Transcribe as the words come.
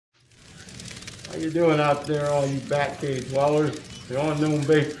How you doing out there, all you bat cave dwellers? The unknown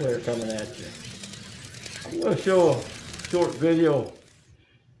bass player coming at you. I'm going to show a short video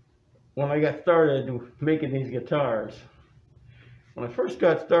when I got started making these guitars. When I first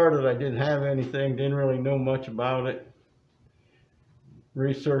got started, I didn't have anything, didn't really know much about it.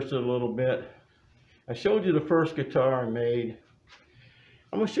 Researched it a little bit. I showed you the first guitar I made.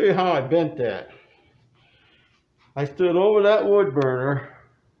 I'm going to show you how I bent that. I stood over that wood burner,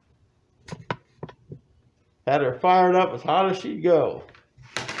 had her fired up as hot as she'd go.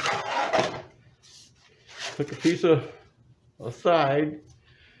 Took a piece of aside,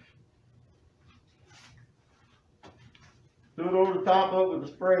 threw it over the top of it with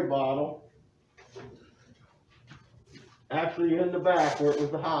a spray bottle, actually in the back where it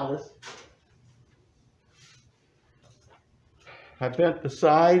was the hottest. I bent the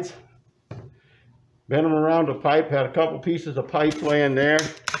sides, bent them around the pipe, had a couple pieces of pipe laying there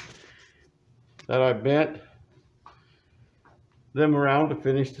that I bent them around to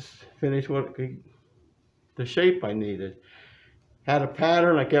finish what the shape I needed. Had a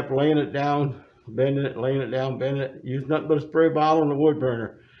pattern, I kept laying it down, bending it, laying it down, bending it, used nothing but a spray bottle and a wood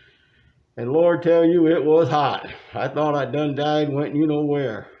burner. And Lord tell you, it was hot. I thought I'd done died, went you know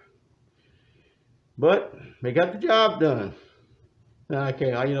where. But they got the job done. Now I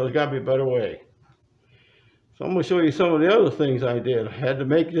can't, you know, there's got to be a better way. So I'm going to show you some of the other things I did. I had to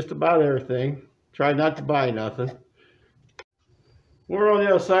make just about everything. Tried not to buy nothing. We're on the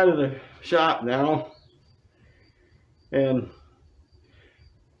other side of the shop now. And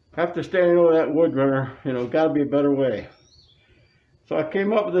after standing over that wood burner, you know, got to be a better way. So I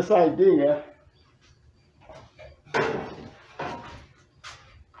came up with this idea.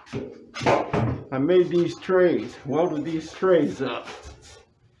 I made these trays, welded these trays up.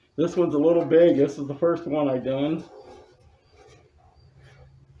 This one's a little big. This is the first one I done.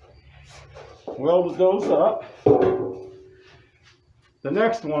 Welded those up. The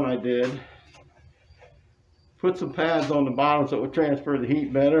next one I did, put some pads on the bottom so it would transfer the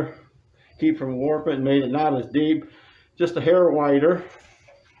heat better, keep from warping, made it not as deep, just a hair wider.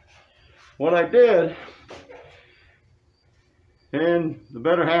 What I did, and the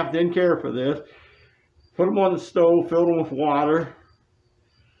better half didn't care for this, put them on the stove, filled them with water,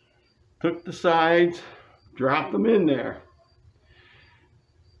 took the sides, dropped them in there,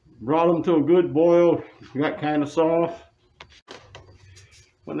 brought them to a good boil, got kind of soft.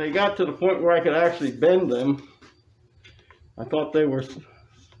 When they got to the point where I could actually bend them, I thought they were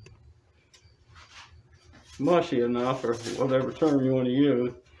mushy enough, or whatever term you want to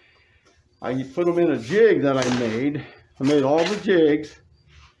use. I put them in a jig that I made. I made all the jigs,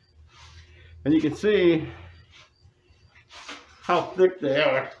 and you can see how thick they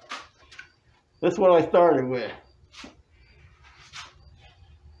are. That's what I started with.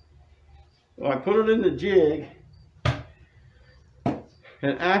 So I put it in the jig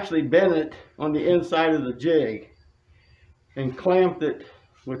and actually bent it on the inside of the jig and clamped it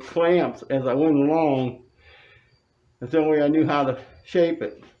with clamps as I went along. That's the only way I knew how to shape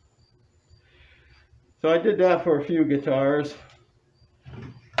it. So I did that for a few guitars.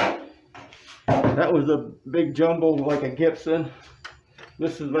 That was a big jumbo like a Gibson.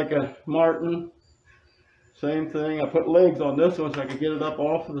 This is like a Martin. Same thing. I put legs on this one so I could get it up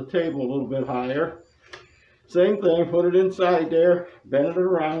off of the table a little bit higher. Same thing, put it inside there, bent it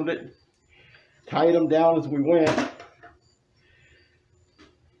around it, tied them down as we went.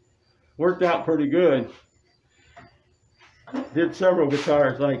 Worked out pretty good. Did several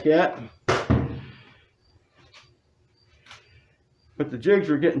guitars like that. But the jigs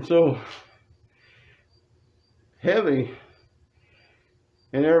were getting so heavy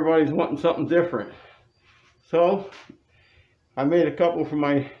and everybody's wanting something different. So I made a couple for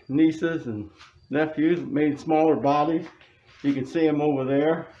my nieces and nephews, made smaller bodies. You can see them over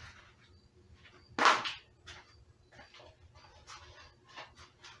there.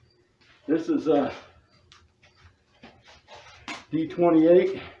 This is a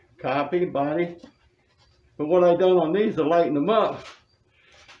D28 copy body. But what I done on these to lighten them up,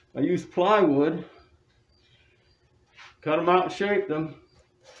 I used plywood, cut them out and shaped them,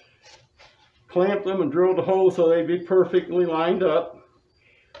 clamped them and drilled a hole so they'd be perfectly lined up.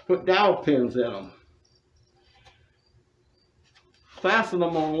 Put dowel pins in them. Fasten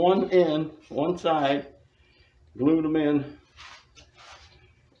them on one end, one side, glued them in.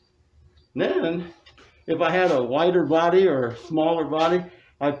 Then, if I had a wider body or a smaller body,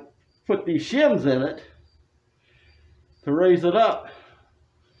 I put these shims in it to raise it up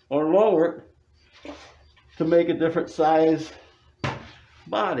or lower it to make a different size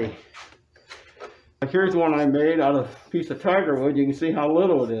body. Here's one I made out of a piece of tiger wood. You can see how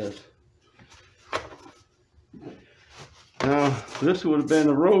little it is. Now, this would have been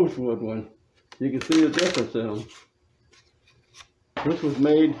a rosewood one. You can see the difference in them. This was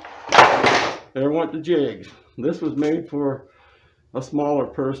made, there went the jigs. This was made for a smaller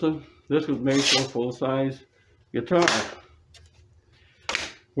person. This was made for a full-size guitar.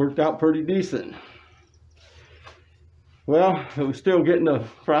 Worked out pretty decent. Well, I was still getting a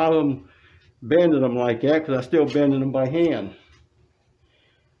problem bending them like that because I was still bending them by hand.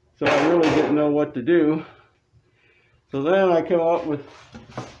 So I really didn't know what to do. So then I came up with,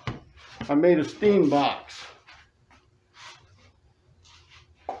 I made a steam box.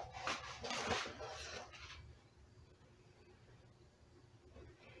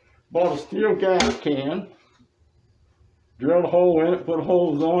 Bought a steel gas can, drilled a hole in it, put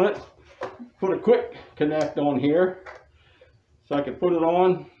holes on it, put a quick connect on here so I could put it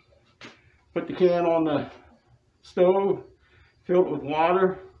on, put the can on the stove, fill it with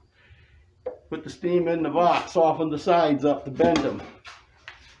water, put the steam in the box, soften the sides up to bend them.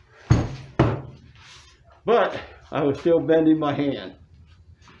 But I was still bending my hand.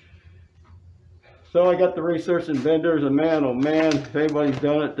 So I got to researching benders, and man, oh man, if anybody's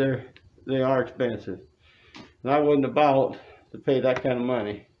done it, they are expensive. And I wasn't about to pay that kind of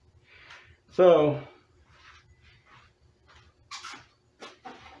money. So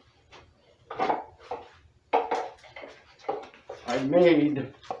I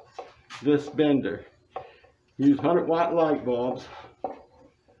made this bender. Use 100-watt light bulbs.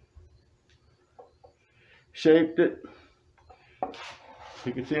 Shaped it.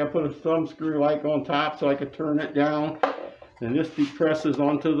 You can see I put a thumb screw like on top so I could turn it down, and this depresses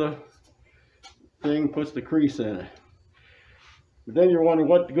onto the thing, puts the crease in it. But then you're wondering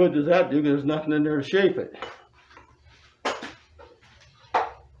what good does that do, because there's nothing in there to shape it.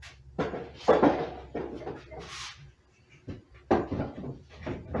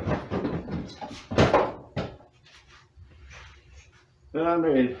 Then I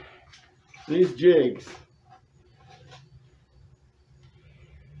made these jigs.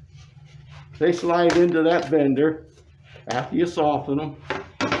 They slide into that bender after you soften them.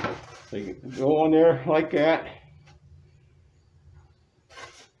 They go on there like that.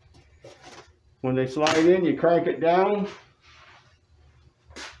 When they slide in, you crank it down.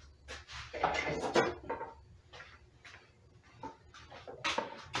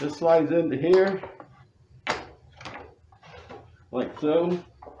 This slides into here, like so.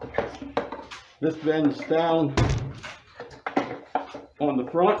 This bends down on the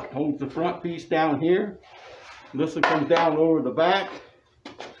front, holds the front piece down here. This will come down over the back.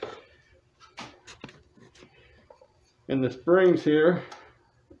 And the springs here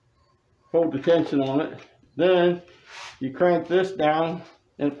hold the tension on it. Then you crank this down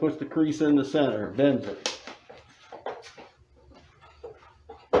and it puts the crease in the center, bends it.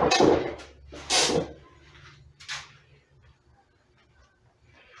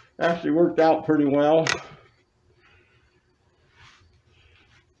 Actually worked out pretty well.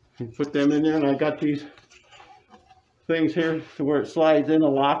 You put them in there, and I got these things here to where it slides in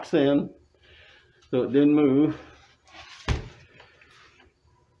and locks in, so it didn't move.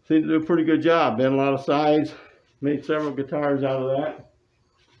 Seemed to do a pretty good job. Bent a lot of sides, made several guitars out of that.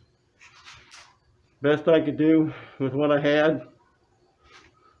 Best I could do with what I had.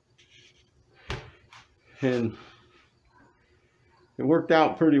 And it worked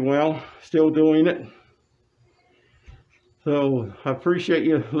out pretty well. Still doing it. So I appreciate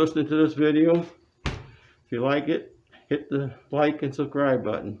you listening to this video. If you like it, hit the like and subscribe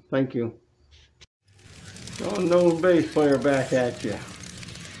button. Thank you. Unknown bass player back at you.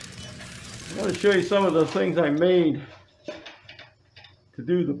 I want to show you some of the things I made to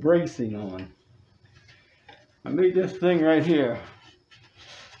do the bracing on. I made this thing right here.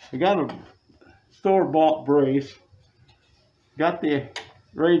 I got a store-bought brace. Got the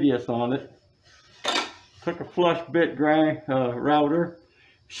radius on it. Took a flush bit router,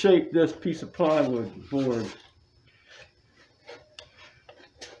 shaped this piece of plywood board.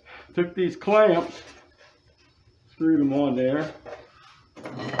 Took these clamps, screwed them on there.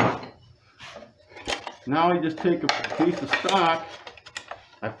 Now I just take a piece of stock,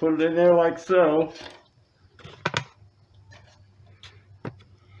 I put it in there like so.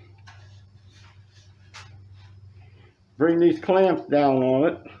 Bring these clamps down on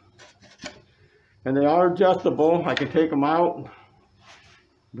it. And they are adjustable. I can take them out,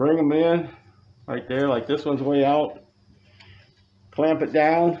 bring them in, right there, like this one's way out. Clamp it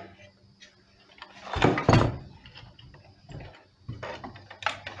down.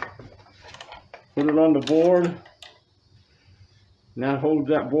 Put it on the board. And that holds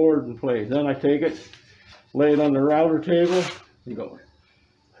that board in place. Then I take it, lay it on the router table, and go.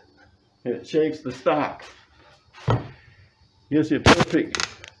 It shapes the stock. Gives you a perfect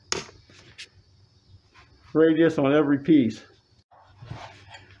radius on every piece.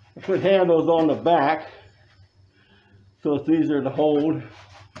 I put handles on the back so it's easier to hold.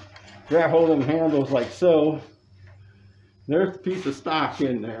 Grab hold of them handles like so. There's a piece of stock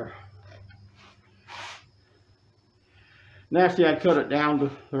in there. Naturally, I cut it down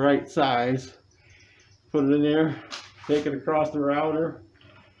to the right size. Put it in there, take it across the router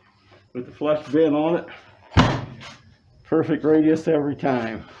with the flush bit on it. Perfect radius every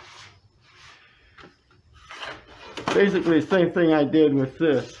time. Basically the same thing I did with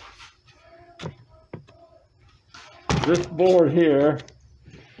this. This board here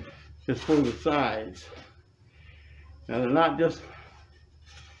is for the sides. Now they're not just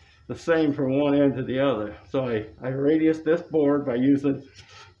the same from one end to the other. So I radius this board by using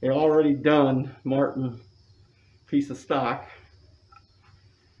an already done Martin piece of stock.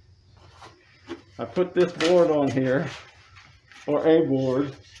 I put this board on here, or a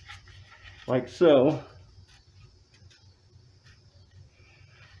board, like so.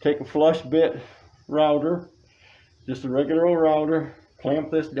 Take a flush bit router, just a regular old router, clamp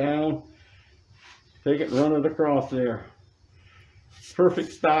this down, take it and run it across there.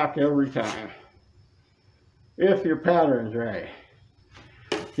 Perfect stock every time, if your pattern's right.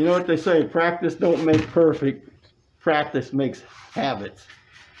 You know what they say, practice don't make perfect, practice makes habits.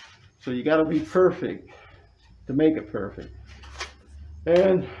 So you got to be perfect to make it perfect.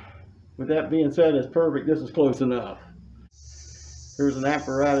 And with that being said, it's perfect. This is close enough. Here's an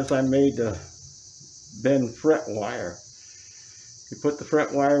apparatus I made to bend fret wire. You put the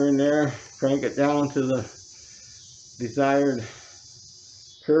fret wire in there, crank it down to the desired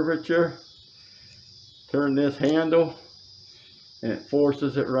curvature, turn this handle, and it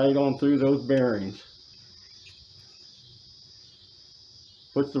forces it right on through those bearings.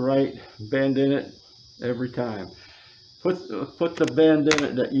 Puts the right bend in it every time. Put the bend in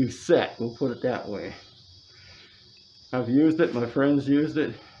it that you set, we'll put it that way. I've used it, my friends used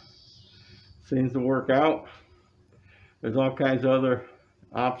it. Seems to work out. There's all kinds of other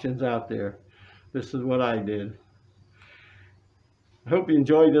options out there. This is what I did. I hope you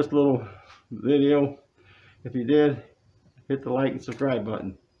enjoyed this little video. If you did, hit the like and subscribe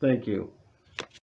button. Thank you.